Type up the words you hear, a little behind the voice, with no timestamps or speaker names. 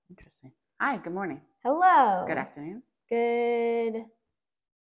Interesting. Hi, good morning. Hello. Good afternoon. Good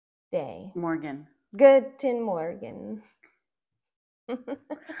day. Morgan. Guten Morgen.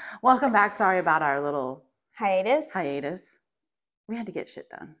 Welcome back. Sorry about our little Hiatus. We had to get shit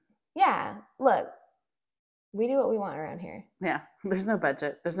done. Yeah. Look, we do what we want around here. Yeah. There's no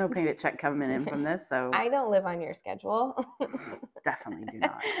budget. There's no payment check coming in from this, so I don't live on your schedule. definitely do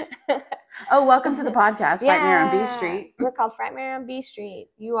not. Oh, welcome to the podcast, Frightmare on B Street. We're called Frightmare on B Street.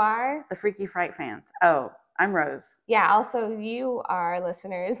 You are? The Freaky Fright fans. Oh, I'm Rose. Yeah, also you are,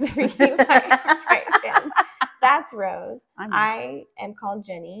 listeners, the Freaky Fright fans. That's Rose. I am called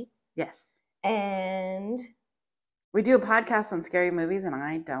Jenny. Yes. And we do a podcast on scary movies, and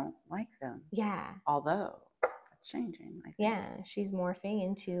I don't like them. Yeah. Although that's changing, I think. Yeah, she's morphing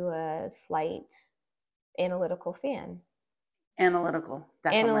into a slight analytical fan. Analytical,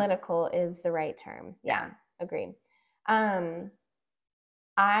 definitely. Analytical is the right term. Yeah. Agreed. I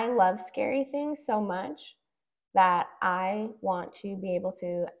love scary things so much that I want to be able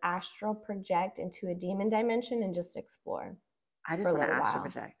to astral project into a demon dimension and just explore. I just want to astral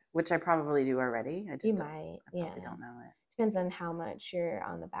project, which I probably do already. I just probably don't know it. Depends on how much you're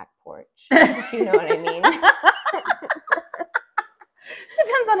on the back porch, if you know what I mean. Depends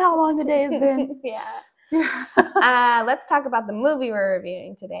on how long the day has been. Yeah. Let's talk about the movie we're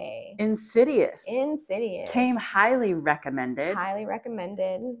reviewing today. Insidious. Came highly recommended.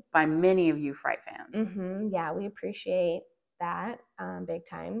 By many of you Fright fans. Mm-hmm. Yeah, we appreciate that big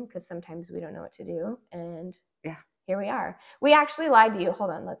time because sometimes we don't know what to do, and here we are. We actually lied to you.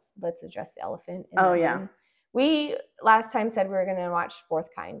 Hold on, let's address the elephant in the room. We last time said we were going to watch Fourth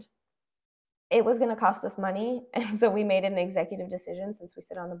Kind. It was going to cost us money, and so we made an executive decision, since we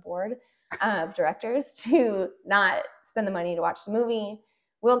sit on the board of directors, to not spend the money to watch the movie.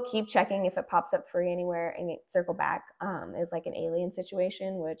 We'll keep checking if it pops up free anywhere and circle back. It's like an Alien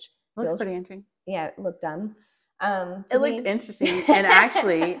situation, which looks pretty interesting. Yeah, it looked dumb. It looked interesting, and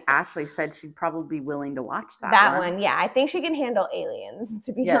actually, Ashley said she'd probably be willing to watch that one. Yeah, I think she can handle aliens.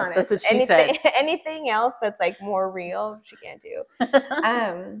 To be honest, that's what she said. Anything else that's like more real, she can't do.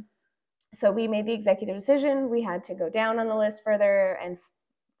 So we made the executive decision. We had to go down on the list further and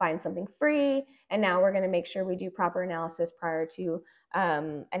find something free. And now we're going to make sure we do proper analysis prior to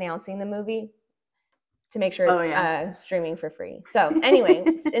announcing the movie to make sure it's streaming for free. So anyway,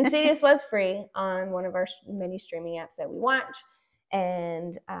 Insidious was free on one of our many streaming apps that we watch,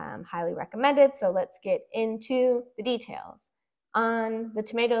 and highly recommended. So let's get into the details. On the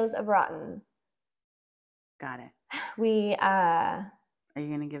tomatoes of Rotten. Got it. We Are you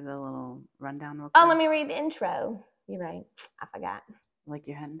going to give the little rundown real quick? Oh, let me read the intro. You're right. I forgot. Like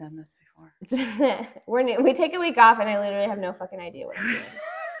you hadn't done this before. We're new. We take a week off, and I literally have no fucking idea what I'm doing.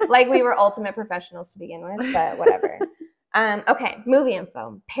 Like we were ultimate professionals to begin with, but whatever. Okay, movie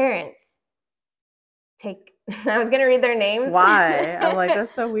info. Parents take... I was going to read their names. Why? I'm like,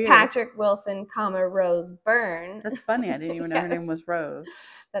 that's so weird. Patrick Wilson, Rose Byrne. That's funny. I didn't even know her name was Rose.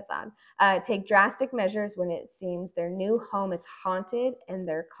 That's odd. Take drastic measures when it seems their new home is haunted and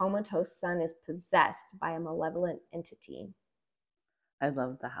their comatose son is possessed by a malevolent entity. I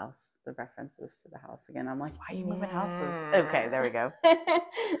love the house, the references to the house again. I'm like, why are you moving houses? Okay, there we go.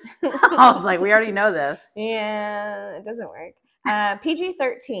 I was like, we already know this. Yeah, it doesn't work.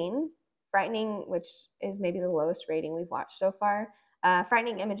 PG-13. Frightening, which is maybe the lowest rating we've watched so far.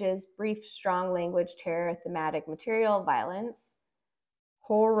 Frightening images, brief, strong language, terror, thematic material, violence,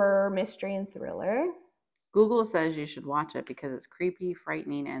 horror, mystery, and thriller. Google says you should watch it because it's creepy,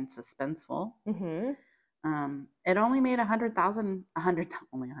 frightening, and suspenseful. Mm-hmm. It only made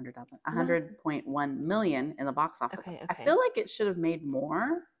 100.1 million in the box office. Okay. I feel like it should have made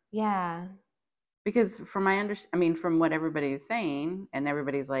more. Yeah. Because from from what everybody's saying, and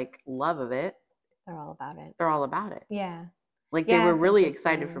everybody's like love of it, they're all about it. Yeah. Like they were really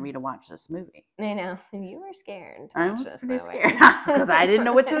excited for me to watch this movie. I know, and you were scared. I was pretty scared because I didn't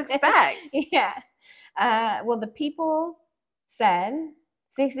know what to expect. Yeah. Well, the people said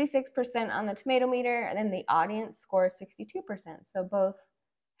 66% on the tomato meter, and then the audience scored 62%. So both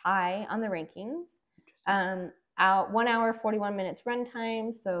high on the rankings. 1 hour 41 minutes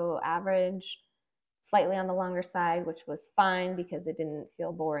runtime, so average. Slightly on the longer side, which was fine because it didn't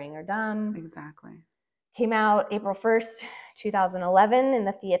feel boring or dumb. Exactly. Came out April 1st, 2011 in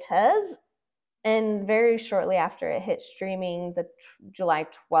the theaters. And very shortly after it hit streaming, the July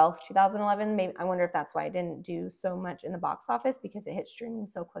 12th, 2011. Maybe I wonder if that's why it didn't do so much in the box office, because it hit streaming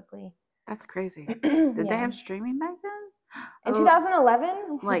so quickly. That's crazy. Did they have streaming back then? In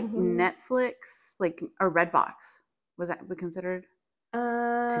 2011? Like Netflix, or Redbox. Was that considered?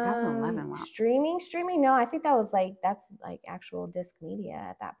 2011. Wow. Streaming? No, I think that's like actual disc media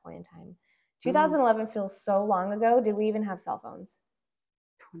at that point in time. 2011 feels so long ago. Did we even have cell phones?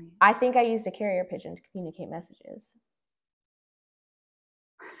 20. I think I used a carrier pigeon to communicate messages.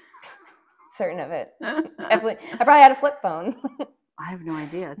 Certain of it. Definitely. I probably had a flip phone. I have no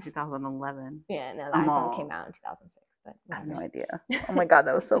idea. 2011. Yeah, no, the iPhone came out in 2006, but I have whatever. no idea. Oh my God,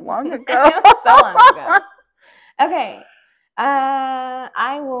 that was so long ago. It was so long ago. Okay.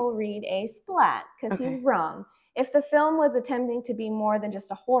 I will read a splat because he's wrong. If the film was attempting to be more than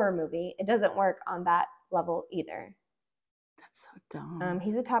just a horror movie, it doesn't work on that level either. That's so dumb.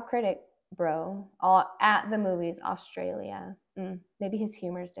 He's a top critic, bro. All at the movies, Australia. Maybe his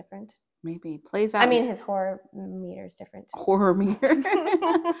humor is different. Maybe plays out. I mean, his horror meter is different. Horror meter.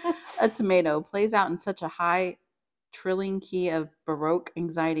 A tomato plays out in such a high, trilling key of Baroque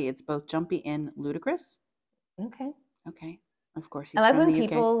anxiety. It's both jumpy and ludicrous. Okay. Of course, I love when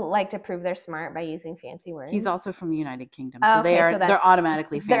people like to prove they're smart by using fancy words. He's also from the United Kingdom, so they're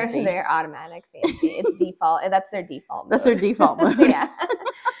automatically fancy. They're automatic fancy. It's default. That's their default mode. That's their default mode. Yeah.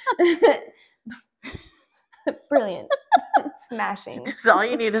 Brilliant. Smashing. So all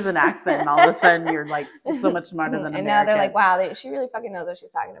you need is an accent, and all of a sudden you're like so much smarter than American. And now they're like, wow, she really fucking knows what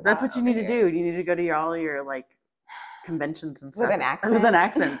she's talking about. That's what you need to do. You need to go to all your like conventions and stuff with an accent. With an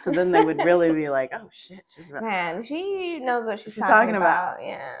accent, so then they would really be like, "Oh shit, man, she knows what she's talking about."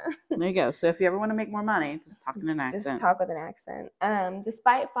 Yeah. There you go. So if you ever want to make more money, just talk in an accent. Just talk with an accent.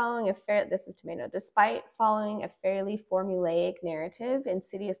 Despite following a fairly formulaic narrative,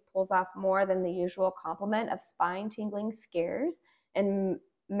 Insidious pulls off more than the usual complement of spine-tingling scares and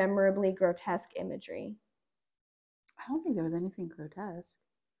memorably grotesque imagery. I don't think there was anything grotesque.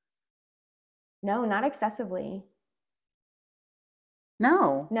 No, not excessively.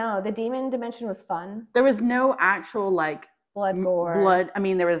 No, the demon dimension was fun. There was no actual like blood. I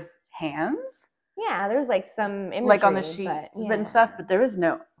mean, there was hands. Yeah, there was like some imagery, like on the sheets and stuff, but there was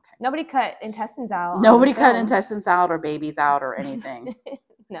no. Okay. Nobody cut intestines out. Nobody cut intestines out or babies out or anything.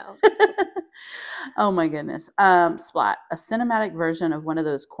 No. Oh my goodness. Splat, a cinematic version of one of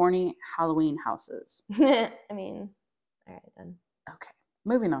those corny Halloween houses. I mean, all right then. Okay,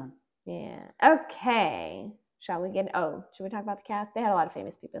 moving on. Yeah. Okay. Should we talk about the cast? They had a lot of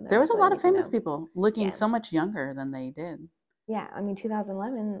famous people in there. There was a lot of famous people looking so much younger than they did. Yeah, I mean,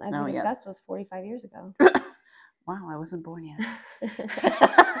 2011, as we discussed, was 45 years ago. Wow, I wasn't born yet.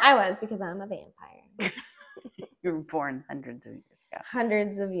 I was, because I'm a vampire. You were born hundreds of years ago.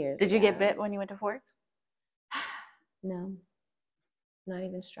 Hundreds of years Did you get bit when you went to Forks? No. Not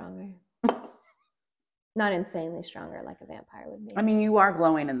even stronger. Not insanely stronger like a vampire would be. I mean, you are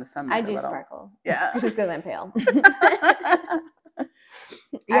glowing in the sunlight. I do sparkle. Yeah. Just because I'm pale.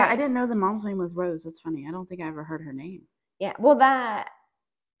 Yeah, I didn't know the mom's name was Rose. That's funny. I don't think I ever heard her name. Yeah, well, the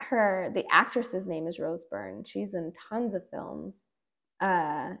actress's name is Rose Byrne. She's in tons of films.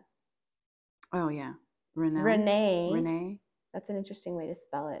 Oh yeah, Renee. That's an interesting way to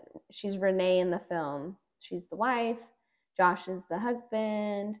spell it. She's Renee in the film. She's the wife. Josh is the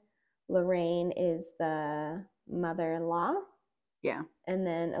husband. Lorraine is the mother-in-law. Yeah. And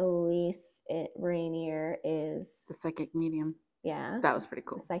then Elise Rainier is the psychic medium. Yeah. That was pretty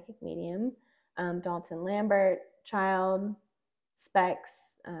cool. The psychic medium. Dalton Lambert, child.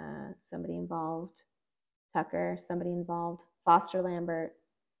 Specs, somebody involved. Tucker, somebody involved. Foster Lambert,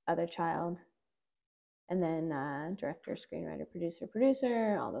 other child. And then director, screenwriter,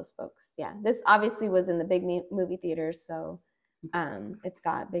 producer, all those folks. Yeah, this obviously was in the big movie theaters, so it's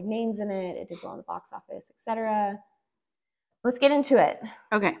got big names in it. It did well in the box office, etc. Let's get into it.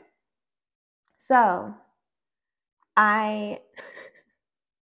 Okay. So, I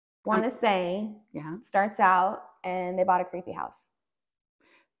want to say, it starts out and they bought a creepy house.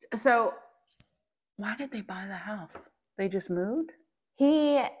 So, why did they buy the house? They just moved?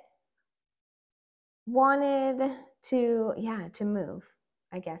 He wanted to move.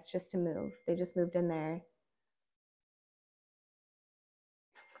 I guess just to move. They just moved in there.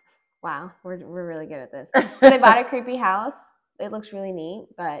 Wow, we're really good at this. So they bought a creepy house. It looks really neat,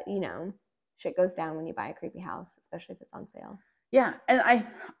 but shit goes down when you buy a creepy house, especially if it's on sale. Yeah, and I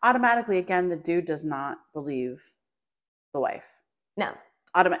automatically, again, the dude does not believe the wife. No.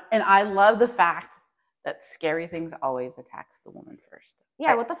 And I love the fact that scary things always attacks the woman first.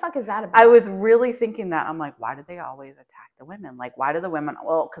 Yeah, what the fuck is that about? I was really thinking that. I'm like, why do they always attack the women? Like, why do the women?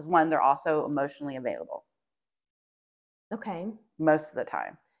 Well, because one, they're also emotionally available. Okay. Most of the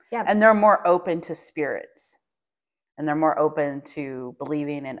time. Yeah. And they're more open to spirits. And they're more open to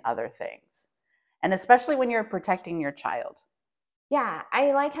believing in other things. And especially when you're protecting your child. Yeah,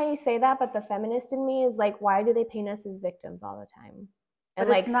 I like how you say that, but the feminist in me is like, why do they paint us as victims all the time? and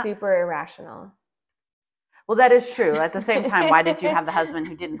But it's like not. super irrational. Well, that is true. At the same time, why did you have the husband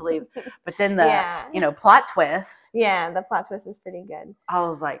who didn't believe? But then the Yeah. plot twist. Yeah, the plot twist is pretty good. I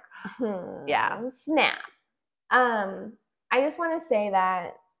was like, yeah. Snap. I just want to say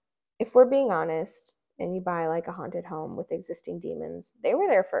that if we're being honest, and you buy like a haunted home with existing demons, they were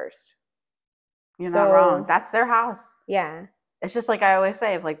there first. You're not wrong. That's their house. Yeah. It's just like I always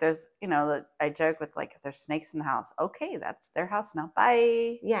say, if like there's, I joke with like if there's snakes in the house, okay, that's their house now.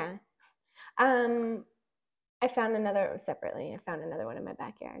 Bye. Yeah. I found another separately. I found another one in my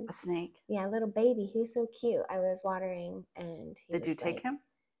backyard. A snake. Yeah, a little baby. He was so cute. I was watering, and did you take him?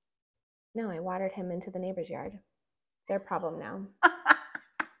 No, I watered him into the neighbor's yard. It's their problem now.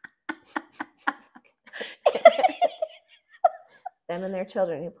 Them and their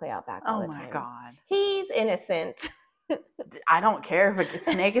children who play out back all the time. Oh my God. He's innocent. I don't care if a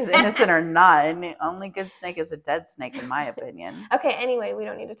snake is innocent or not. And only good snake is a dead snake, in my opinion. Okay, anyway, we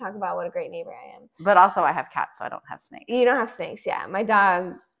don't need to talk about what a great neighbor I am. But also, I have cats, so I don't have snakes. You don't have snakes, yeah. My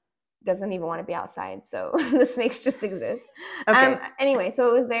dog doesn't even want to be outside, so the snakes just exist. Okay. Anyway, so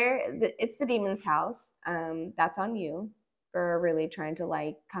it was there. It's the demon's house. That's on you for really trying to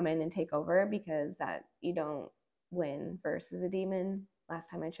like come in and take over, because that you don't win versus a demon. Last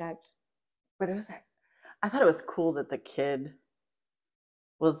time I checked. But it was I thought it was cool that the kid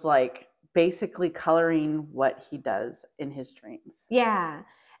was like basically coloring what he does in his dreams. Yeah.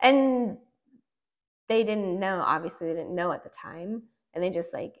 And they didn't know, obviously they didn't know at the time. And they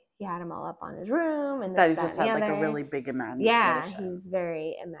just like, he had them all up on his room and that he just had like a really big imagination. Yeah, he's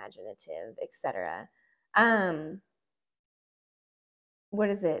very imaginative, etc. What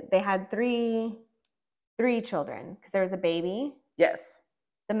is it? They had three children, because there was a baby. Yes.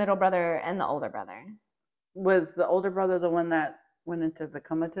 The middle brother and the older brother. Was the older brother the one that went into the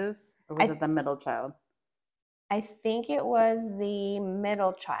comatose, or was it the middle child? I think it was the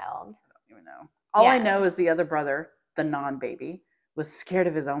middle child. I don't even know. All I know is the other brother, the non-baby, was scared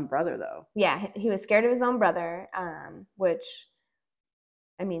of his own brother, though. Yeah, he was scared of his own brother, which,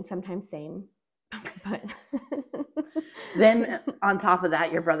 I mean, sometimes same. But then on top of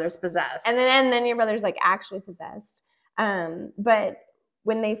that, your brother's possessed. And then your brother's like actually possessed. But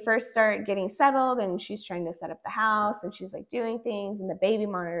when they first start getting settled and she's trying to set up the house and she's like doing things and the baby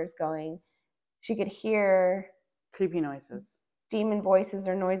monitor's going, she could hear creepy noises, demon voices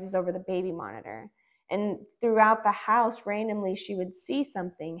or noises over the baby monitor. And throughout the house, randomly, she would see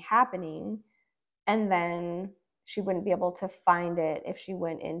something happening, and then she wouldn't be able to find it if she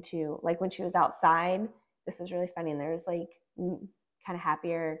went into, like when she was outside. This was really funny. And there was like kind of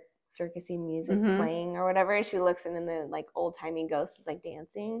happier circusy music playing or whatever. And she looks in and the like old timey ghost is like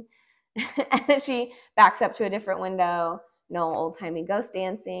dancing. And then she backs up to a different window. No old timey ghost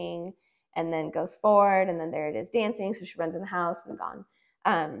dancing. And then goes forward, and then there it is dancing. So she runs in the house and gone.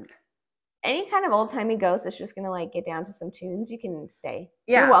 Any kind of old timey ghost that's just gonna like get down to some tunes, you can stay.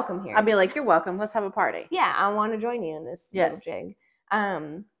 Yeah. You're welcome here. I'd be like, you're welcome. Let's have a party. Yeah, I want to join you in this little jig.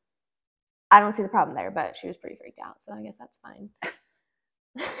 I don't see the problem there, but she was pretty freaked out, so I guess that's fine.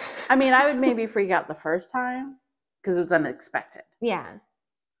 I mean, I would maybe freak out the first time because it was unexpected. Yeah.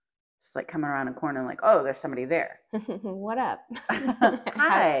 Just like coming around a corner and like, oh, there's somebody there. What up?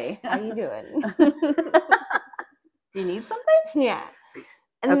 Hi. How you doing? Do you need something? Yeah.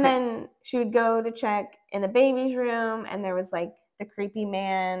 And then she would go to check in the baby's room, and there was like the creepy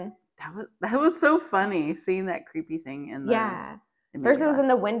man. That was so funny, seeing that creepy thing in the First it was in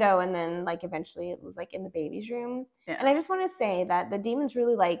the window, and then like eventually it was like in the baby's room. Yeah. And I just want to say that the demons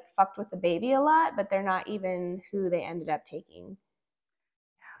really like fucked with the baby a lot, but they're not even who they ended up taking.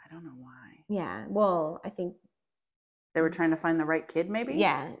 Yeah, I don't know why. Yeah, well, I think they were trying to find the right kid, maybe?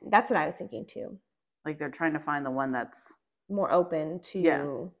 Yeah, that's what I was thinking too. Like they're trying to find the one that's more open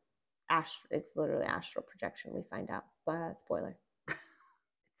to it's literally astral projection, we find out. Spoiler. It's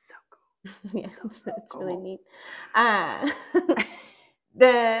so cool. Yeah, so it's cool. really neat.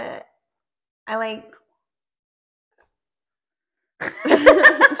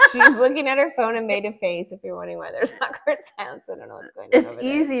 She's looking at her phone and made a face. If you're wondering why there's awkward silence, I don't know what's going on. It's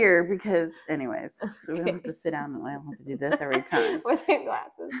easier because, anyways, so we don't have to sit down and I don't have to do this every time with your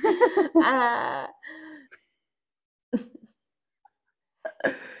glasses.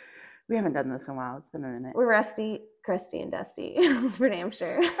 We haven't done this in a while. It's been a minute. We're rusty, crusty, and dusty. That's for damn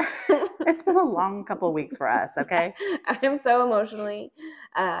sure. It's been a long couple of weeks for us, okay? I'm so emotionally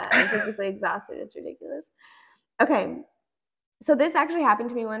and physically exhausted. It's ridiculous. Okay. So this actually happened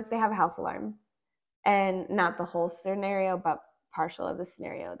to me once. They have a house alarm. And not the whole scenario, but partial of the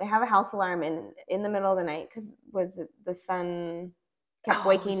scenario. They have a house alarm in the middle of the night because the sun kept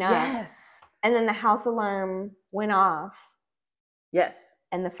waking up. Yes. And then the house alarm went off Yes.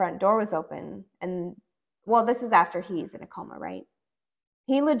 And the front door was open. And, well, this is after he's in a coma, right?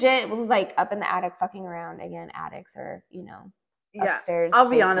 He legit was like up in the attic fucking around. Again, attics are, Yeah. upstairs. I'll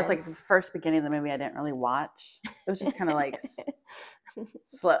be honest, like the basements. first beginning of the movie, I didn't really watch. It was just kind of like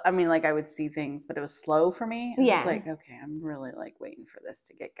slow. I mean, like I would see things, but it was slow for me. I was like, okay, I'm really like waiting for this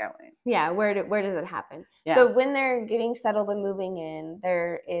to get going. Yeah, where does it happen? Yeah. So when they're getting settled and moving in,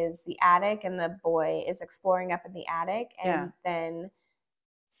 there is the attic, and the boy is exploring up in the attic, and then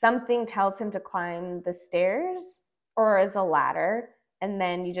something tells him to climb the stairs or as a ladder, and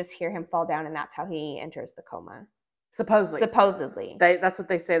then you just hear him fall down, and that's how he enters the coma. Supposedly. That's what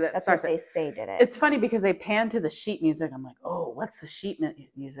they say. That's what they say did it. It's funny because they pan to the sheet music. I'm like, oh, what's the sheet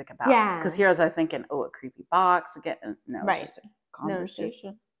music about? Yeah. Because here I was thinking, oh, a creepy box. Again, no, it's just a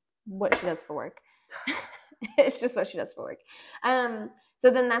conversation. What she does for work. It's just what she does for work.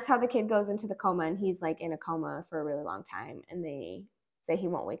 So then that's how the kid goes into the coma, and he's like in a coma for a really long time, and they say he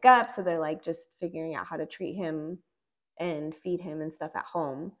won't wake up, so they're like just figuring out how to treat him and feed him and stuff at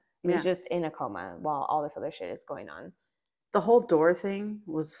home. And he's just in a coma while all this other shit is going on. The whole door thing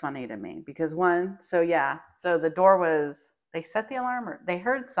was funny to me because so the door was, they set the alarm, or they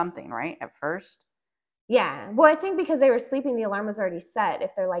heard something, right, at first? Yeah. Well, I think because they were sleeping, the alarm was already set.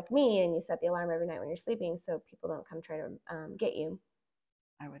 If they're like me and you set the alarm every night when you're sleeping so people don't come try to get you.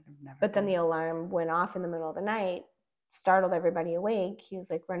 I would have never. But then the alarm went off in the middle of the night, startled everybody awake. He was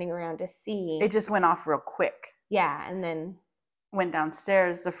like running around to see. It just went off real quick. Yeah, and then went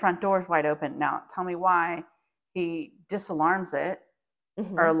downstairs. The front door's wide open. Now, tell me why he disalarms it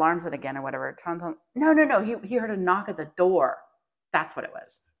or alarms it again or whatever. Turns on. No. He heard a knock at the door. That's what it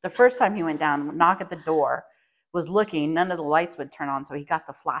was. The first time he went down, knock at the door, was looking. None of the lights would turn on, so he got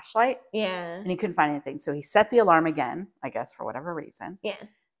the flashlight. Yeah. And he couldn't find anything. So he set the alarm again, I guess, for whatever reason. Yeah.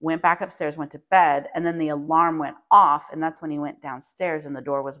 Went back upstairs, went to bed, and then the alarm went off, and that's when he went downstairs and the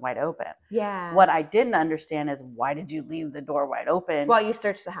door was wide open. Yeah. What I didn't understand is, why did you leave the door wide open? While you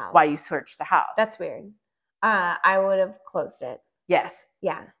searched the house. That's weird. I would have closed it. Yes.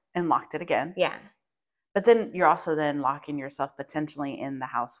 Yeah. And locked it again. Yeah. But then you're also then locking yourself potentially in the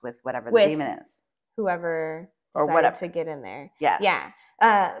house with whatever the demon is. Whoever decided to get in there. Yeah.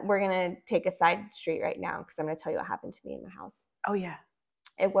 Yeah. We're going to take a side street right now because I'm going to tell you what happened to me in the house. Oh, yeah.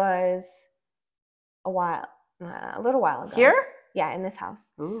 It was a little while ago. Here? Yeah, in this house.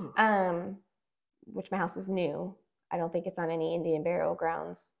 Ooh. Which my house is new. I don't think it's on any Indian burial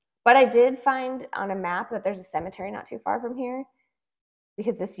grounds. But I did find on a map that there's a cemetery not too far from here.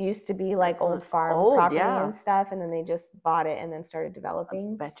 Because this used to be like old farm property and stuff, and then they just bought it and then started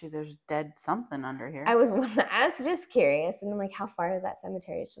developing. I bet you there's dead something under here. I was just curious, and I'm like, how far is that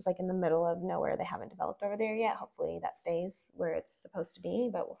cemetery? It's just like in the middle of nowhere. They haven't developed over there yet. Hopefully that stays where it's supposed to be,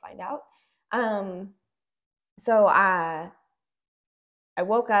 but we'll find out. So I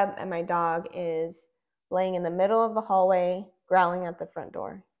woke up and my dog is laying in the middle of the hallway, growling at the front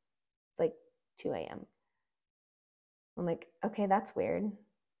door. It's like 2 a.m. I'm like, okay, that's weird.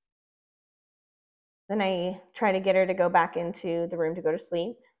 Then I try to get her to go back into the room to go to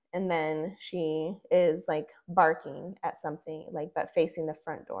sleep. And then she is like barking at something, like, but facing the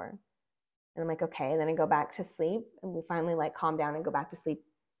front door. And I'm like, okay. And then I go back to sleep, and we finally like calm down and go back to sleep.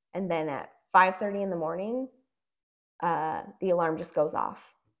 And then at 5:30 in the morning, the alarm just goes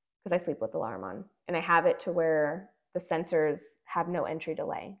off because I sleep with the alarm on. And I have it to where the sensors have no entry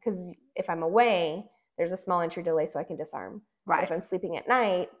delay. Because if I'm away, there's a small entry delay so I can disarm. Right. But if I'm sleeping at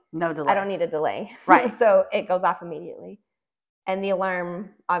night, no delay. I don't need a delay. Right. So it goes off immediately. And the alarm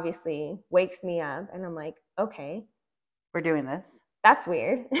obviously wakes me up, and I'm like, okay. We're doing this. That's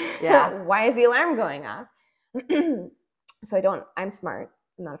weird. Yeah. Why is the alarm going off? So I'm smart.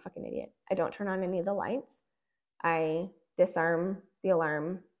 I'm not a fucking idiot. I don't turn on any of the lights. I disarm the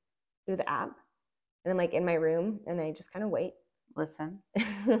alarm through the app. And I'm like in my room, and I just kind of wait. Listen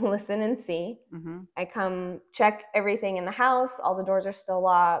and see. I come check everything in the house. All the doors are still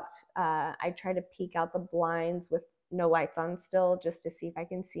locked. I try to peek out the blinds with no lights on still, just to see if I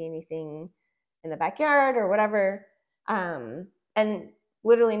can see anything in the backyard or whatever. And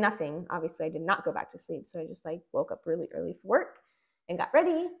literally nothing. Obviously, I did not go back to sleep, so I just like woke up really early for work and got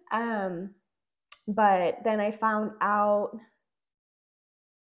ready. But then I found out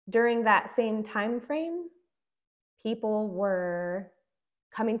during that same time frame, people were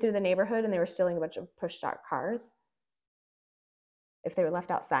coming through the neighborhood and they were stealing a bunch of push-start cars if they were left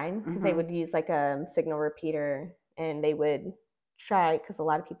outside, because they would use like a signal repeater, and they would try, because a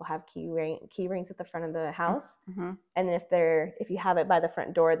lot of people have key rings at the front of the house. And if you have it by the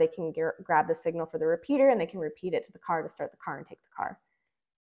front door, they can grab the signal for the repeater, and they can repeat it to the car to start the car and take the car.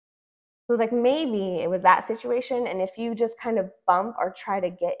 was like, maybe it was that situation. And if you just kind of bump or try to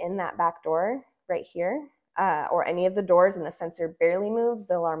get in that back door right here, or any of the doors and the sensor barely moves,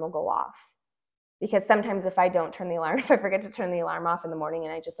 the alarm will go off. Because sometimes if I don't turn the alarm, if I forget to turn the alarm off in the morning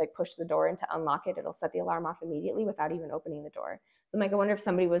and I just like push the door in to unlock it, it'll set the alarm off immediately without even opening the door. So I'm like, I wonder if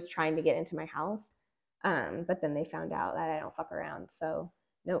somebody was trying to get into my house. But then they found out that I don't fuck around. So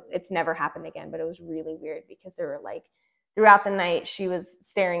no, it's never happened again. But it was really weird because there were like, throughout the night, she was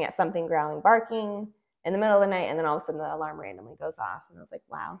staring at something, growling, barking in the middle of the night. And then all of a sudden the alarm randomly goes off. And I was like,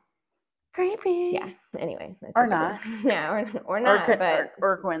 wow. Creepy. Yeah. Anyway. Or not. Yeah. Or not.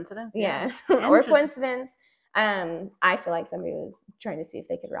 Or coincidence. Yeah. Or coincidence. I feel like somebody was trying to see if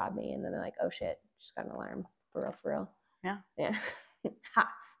they could rob me. And then they're like, oh shit, just got an alarm. For real. Yeah. Yeah. Ha,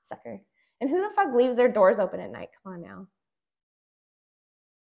 sucker. And who the fuck leaves their doors open at night? Come on now.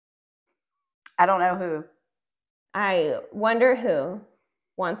 I don't know who. I wonder who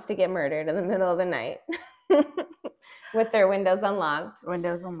wants to get murdered in the middle of the night with their windows unlocked.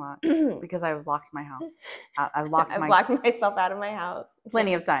 Windows unlocked because I've locked my house. I've locked myself out of my house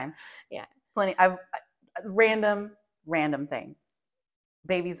plenty of times. Yeah, plenty. I've random thing.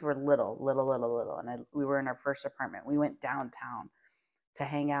 Babies were little, and we were in our first apartment. We went downtown to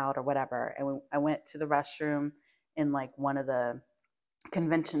hang out or whatever, and I went to the restroom in like one of the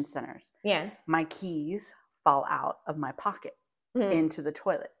convention centers. Yeah, my keys fall out of my pocket into the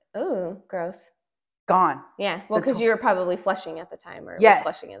toilet. Ooh, gross. Gone. Yeah, well, because you were probably flushing at the time, or yes,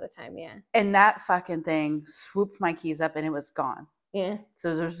 was flushing at the time. Yeah, and that fucking thing swooped my keys up, and it was gone. Yeah.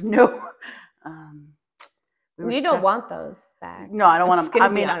 So there's no. You don't want those back. No, I don't want them.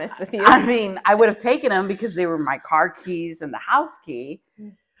 I'm be honest with you. I mean, I would have taken them because they were my car keys and the house key.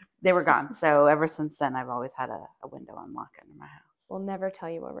 They were gone. So ever since then, I've always had a window unlocked under my house. We'll never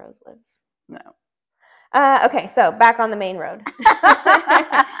tell you where Rose lives. No. Okay, so back on the main road.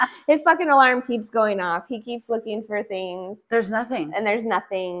 His fucking alarm keeps going off. He keeps looking for things. There's nothing. And there's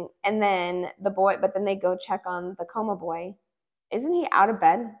nothing. And then but then they go check on the coma boy. Isn't he out of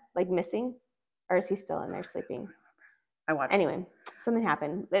bed, like missing? Or is he still in there sleeping? I watched. Anyway, something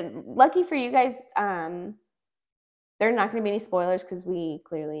happened. Lucky for you guys, there are not going to be any spoilers because we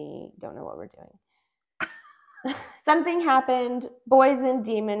clearly don't know what we're doing. Something happened. Boys in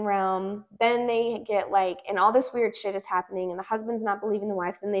demon realm. Then they get like, and all this weird shit is happening, and the husband's not believing the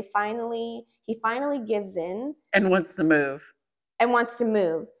wife. Then he finally gives in and wants to move.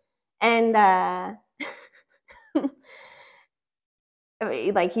 And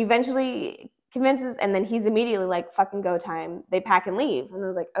like he eventually convinces, and then he's immediately like, fucking go time. They pack and leave. And I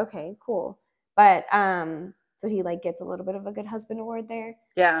was like, okay, cool. But so he like gets a little bit of a good husband award there.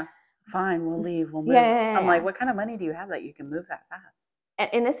 Yeah. Fine, we'll leave. We'll move. Yeah. I'm like, what kind of money do you have that you can move that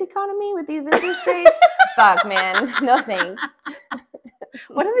fast? In this economy with these interest rates, fuck, man. No thanks.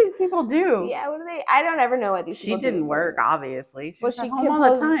 What do these people do? Yeah, what do they? I don't ever know what these people do. She didn't work, obviously. She was she home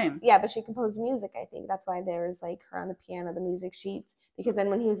all the time. Yeah, but she composed music, I think. That's why there was like her on the piano, the music sheets. Because then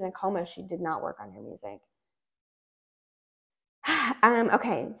when he was in a coma, she did not work on her music.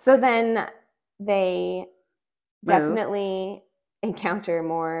 Okay, so then they definitely encounter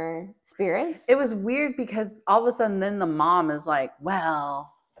more spirits. It was weird because all of a sudden then the mom is like,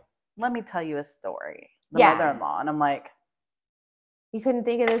 well, let me tell you a story. The mother-in-law. And I'm like, you couldn't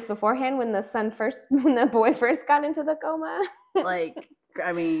think of this beforehand when the boy first got into the coma? Like,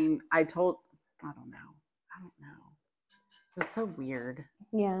 I mean, I don't know. It was so weird.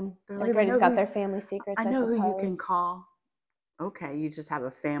 Yeah. Everybody's got their family secrets. I know who you can call. Okay, you just have a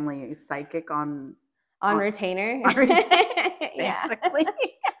family psychic on retainer. Basically.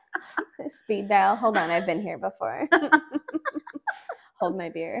 Speed dial. Hold on, I've been here before. Hold my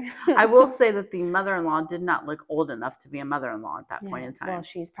beer. I will say that the mother-in-law did not look old enough to be a mother-in-law at that point in time. Well,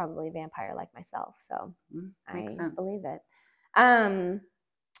 she's probably a vampire like myself, so makes I sense. believe it.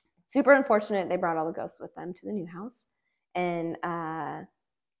 Super unfortunate they brought all the ghosts with them to the new house. And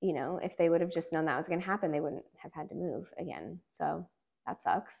if they would have just known that was going to happen, they wouldn't have had to move again. So that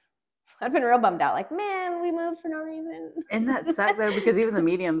sucks. I've been real bummed out. Like, man, we moved for no reason. And that sucked though, because even the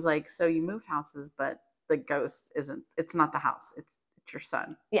medium's like, so you move houses, but the ghost it's not the house. It's your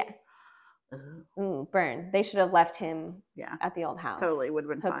son. Yeah. Ooh, burn. They should have left him at the old house. Totally would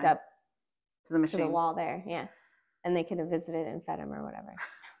have been hooked up to the machine. To the wall there. Yeah. And they could have visited and fed him or whatever.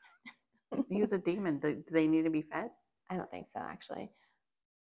 He was a demon. Do they need to be fed? I don't think so, actually.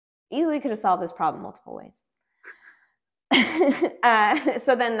 Easily could have solved this problem multiple ways.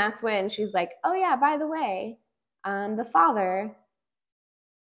 So then that's when she's like, oh yeah, by the way, the father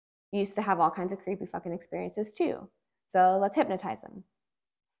used to have all kinds of creepy fucking experiences too. So let's hypnotize him.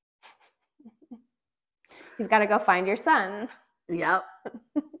 He's got to go find your son. Yep.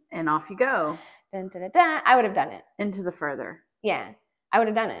 And off you go. Dun, dun, dun, dun. I would have done it. Into the further. Yeah, I would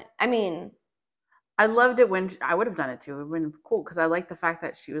have done it. I mean, I loved it when I would have done it too. It would have been cool because I like the fact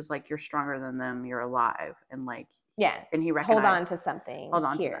that she was like, "You're stronger than them. You're alive," and like, yeah, and he recognized, hold on to something. Hold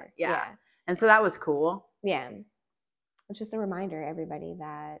on here. to that. Yeah. And so that was cool. Yeah, it's just a reminder, everybody,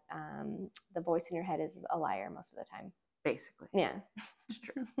 that the voice in your head is a liar most of the time. Basically. Yeah, it's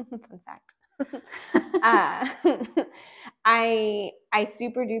true. Fun fact. I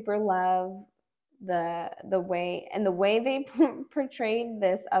super duper love the way they portrayed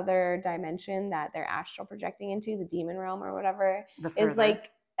this other dimension that they're astral projecting into, the demon realm or whatever, is like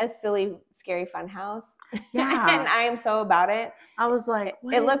a silly, scary fun house. Yeah. And I am so about it. I was like,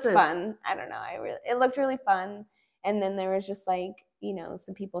 it looked fun. I don't know. It looked really fun. And then there was just like, you know,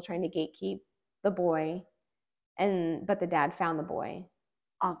 some people trying to gatekeep the boy, but the dad found the boy.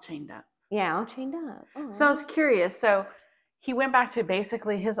 All chained up. Yeah, all chained up. Oh. So I was curious. So he went back to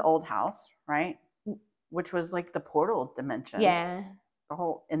basically his old house, right? Which was like the portal dimension. Yeah. The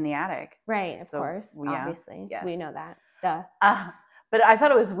whole in the attic. Right, of course. Obviously. Yes. We know that. Duh. But I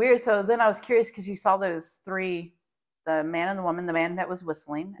thought it was weird. So then I was curious because you saw those three, the man and the woman, the man that was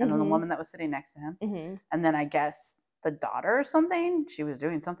whistling, and then the woman that was sitting next to him. And then I guess the daughter or something, she was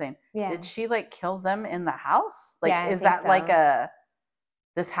doing something. Yeah. Did she like kill them in the house? Like, yeah, is that so. Like a,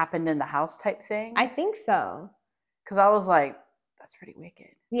 this happened in the house type thing? I think so. Because I was like, that's pretty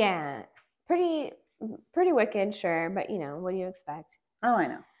wicked. Yeah. Pretty wicked, sure. But you know, what do you expect? Oh, I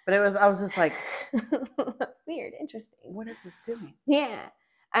know. But I was just like, weird, interesting. What is this doing? Yeah.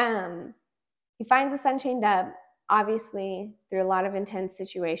 He finds the son chained up. Obviously, through a lot of intense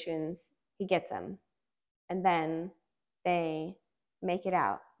situations, he gets him. And then they make it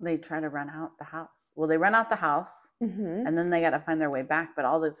out. They try to run out the house. Well, they run out the house, and then they got to find their way back. But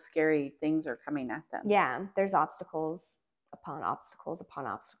all the scary things are coming at them. Yeah, there's obstacles upon obstacles upon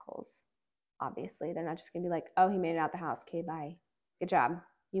obstacles. Obviously, they're not just going to be like, oh, he made it out the house. Okay, bye. Good job.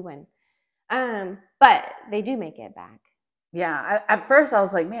 You win. But they do make it back. Yeah. At first, I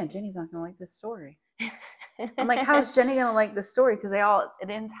was like, man, Jenny's not going to like this story. I'm like, how is Jenny going to like this story? Because it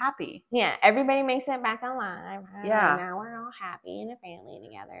ends happy. Yeah. Everybody makes it back alive. Yeah. Now we're all happy in a family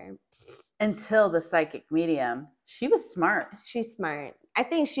together. Until the psychic medium. She was smart. She's smart. I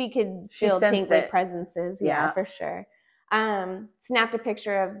think she could feel tingly presences. Yeah, for sure. Snapped a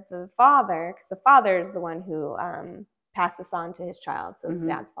picture of the father, because the father is the one who passed this on to his child, so it's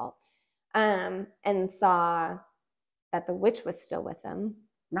dad's fault. And saw that the witch was still with him.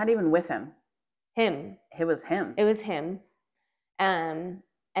 Not even with him. Him. It was him. It was him. And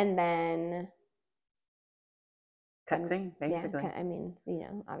then cutscene, basically. Yeah, I mean, you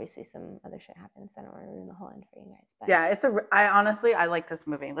know, obviously some other shit happens. I don't want to ruin the whole end for you guys. But yeah, I like this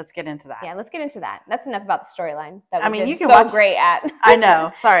movie. Let's get into that. Yeah, let's get into that. That's enough about the storyline. That you can watch great at. I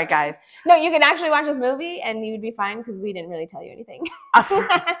know. Sorry, guys. No, you can actually watch this movie and you'd be fine because we didn't really tell you anything.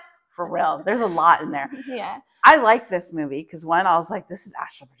 For real. There's a lot in there. Yeah. I like this movie because one, I was like, this is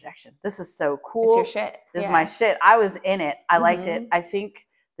astral projection. This is so cool. It's your shit. This is my shit. I was in it. I liked it. I think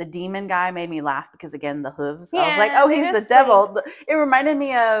the demon guy made me laugh because, again, the hooves. Yeah, I was like, oh, he's the devil. It reminded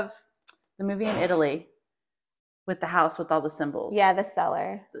me of the movie in Italy with the house with all the symbols. Yeah, The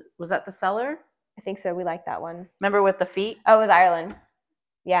Cellar. Was that The Cellar? I think so. We liked that one. Remember with the feet? Oh, it was Ireland.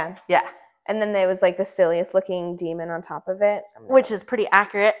 Yeah. Yeah. And then there was like the silliest looking demon on top of it. Which is pretty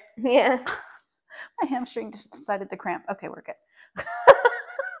accurate. Yeah. My hamstring just decided to cramp. Okay, we're good.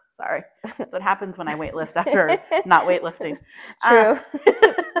 Sorry. That's what happens when I weightlift after not weightlifting. True.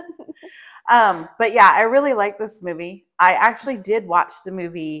 But yeah, I really like this movie. I actually did watch the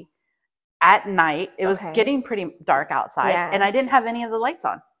movie at night. It was getting pretty dark outside, and I didn't have any of the lights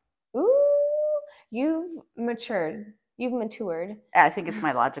on. Ooh, you've matured. You've matured. I think it's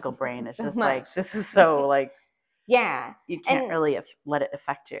my logical brain. It's so just like, this is so like, yeah, you can't really let it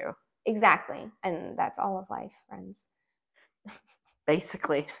affect you. Exactly. And that's all of life, friends.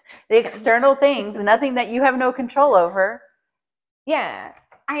 Basically. The external things, nothing that you have no control over. Yeah.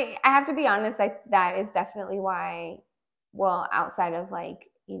 I have to be honest, that is definitely why, well, outside of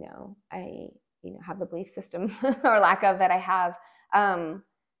like, you know, I have the belief system or lack of that I have,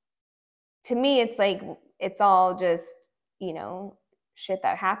 to me, it's like, it's all just, you know, shit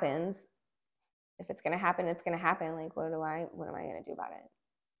that happens. If it's going to happen, it's going to happen. Like, what am I going to do about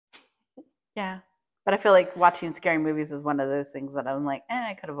it? Yeah. But I feel like watching scary movies is one of those things that I'm like,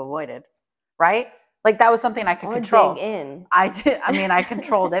 I could have avoided. Right? Like that was something I could control. Dig in. I did. I mean, I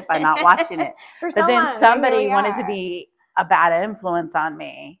controlled it by not watching it. But then somebody wanted to be a bad influence on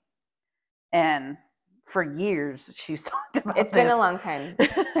me. And for years, she's talked about It's been a long time.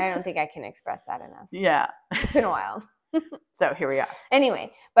 I don't think I can express that enough. Yeah. It's been a while. So here we are.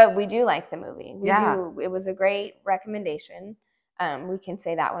 Anyway, but we do like the movie. We Yeah. do. It was a great recommendation. We can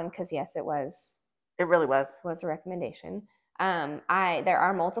say that one because yes, it was. It really was. Was a recommendation. There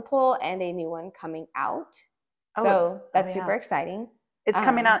are multiple and a new one coming out. So that's super exciting. It's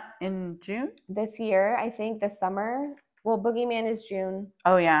coming out in June? This year, I think this summer. Well, Boogeyman is June.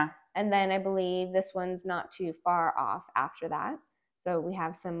 Oh, yeah. And then I believe this one's not too far off after that. So we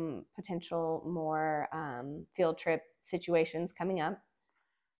have some potential more field trip situations coming up.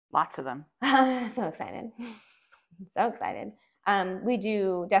 Lots of them. So excited. So excited. We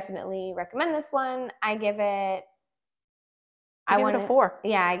do definitely recommend this one. I give it... I give it a 4.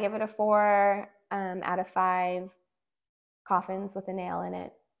 Yeah, I give it a 4 out of 5 coffins with a nail in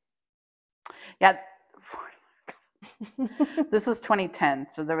it. Yeah. This was 2010.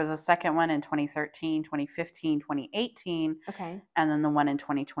 So there was a second one in 2013, 2015, 2018. Okay. And then the one in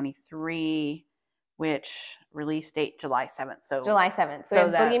 2023, which release date July 7th. So July 7th. So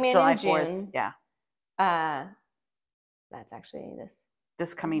that Boogeyman July in June. 4th. Yeah. That's actually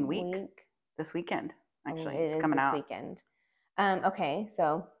this coming week. This weekend, actually. It's coming out. This weekend. Okay,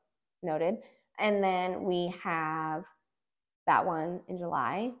 so noted. And then we have that one in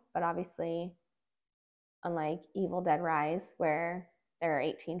July, but obviously, unlike Evil Dead Rise, where there are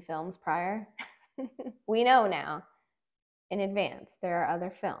 18 films prior, we know now in advance there are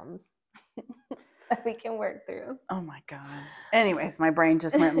other films that we can work through. Oh my God. Anyways, my brain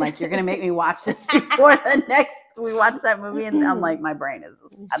just went like, you're going to make me watch this before we watch that movie. And I'm like, my brain is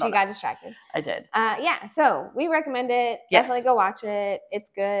just, she got distracted. I did. Yeah. So we recommend it. Yes. Definitely go watch it. It's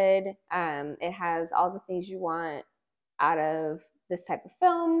good. It has all the things you want out of this type of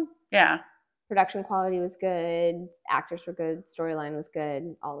film. Yeah. Production quality was good. Actors were good. Storyline was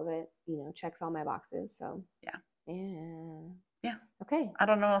good. All of it, checks all my boxes. So yeah. Yeah. Okay. I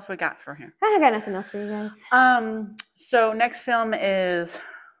don't know what else we got for here. I got nothing else for you guys. So next film is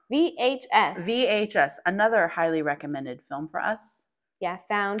VHS. VHS, another highly recommended film for us. Yeah,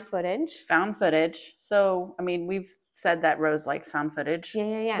 found footage. Found footage. So, I mean, we've said that Rose likes found footage.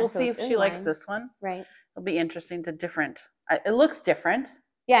 Yeah. We'll see if she likes this one. Right. It'll be interesting. It's different. It looks different.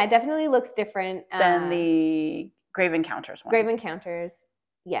 Yeah, it definitely looks different than the Grave Encounters one. Grave Encounters.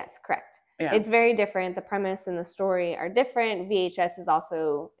 Yes, correct. Yeah. It's very different. The premise and the story are different. VHS is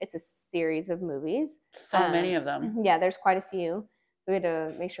also, it's a series of movies. So many of them. Yeah, there's quite a few. So we had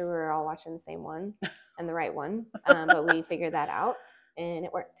to make sure we were all watching the same one and the right one. But we figured that out and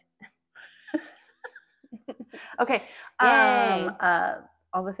it worked. Okay.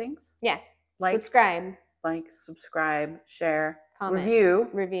 All the things? Yeah. Subscribe. Like, subscribe, share, comment,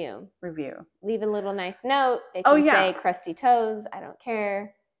 review. Leave a little nice note. It can say crusty toes. I don't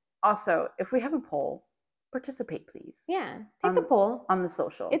care. Also, if we have a poll, participate, please. Yeah, take the poll. On the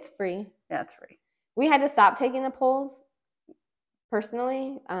social. It's free. Yeah, it's free. We had to stop taking the polls,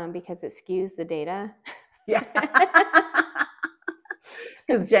 personally, because it skews the data. Yeah.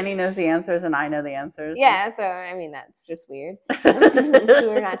 Because Jeni knows the answers and I know the answers. Yeah, so, I mean, that's just weird. So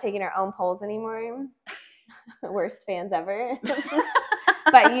we're not taking our own polls anymore. Worst fans ever.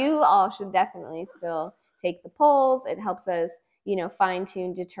 But you all should definitely still take the polls. It helps us,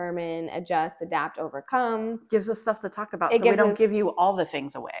 fine-tune, determine, adjust, adapt, overcome. Gives us stuff to talk about so we don't give you all the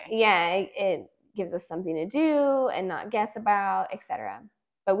things away. Yeah, it gives us something to do and not guess about, etc.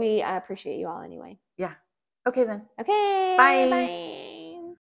 But we appreciate you all anyway. Yeah. Okay then. Okay. Bye. Bye.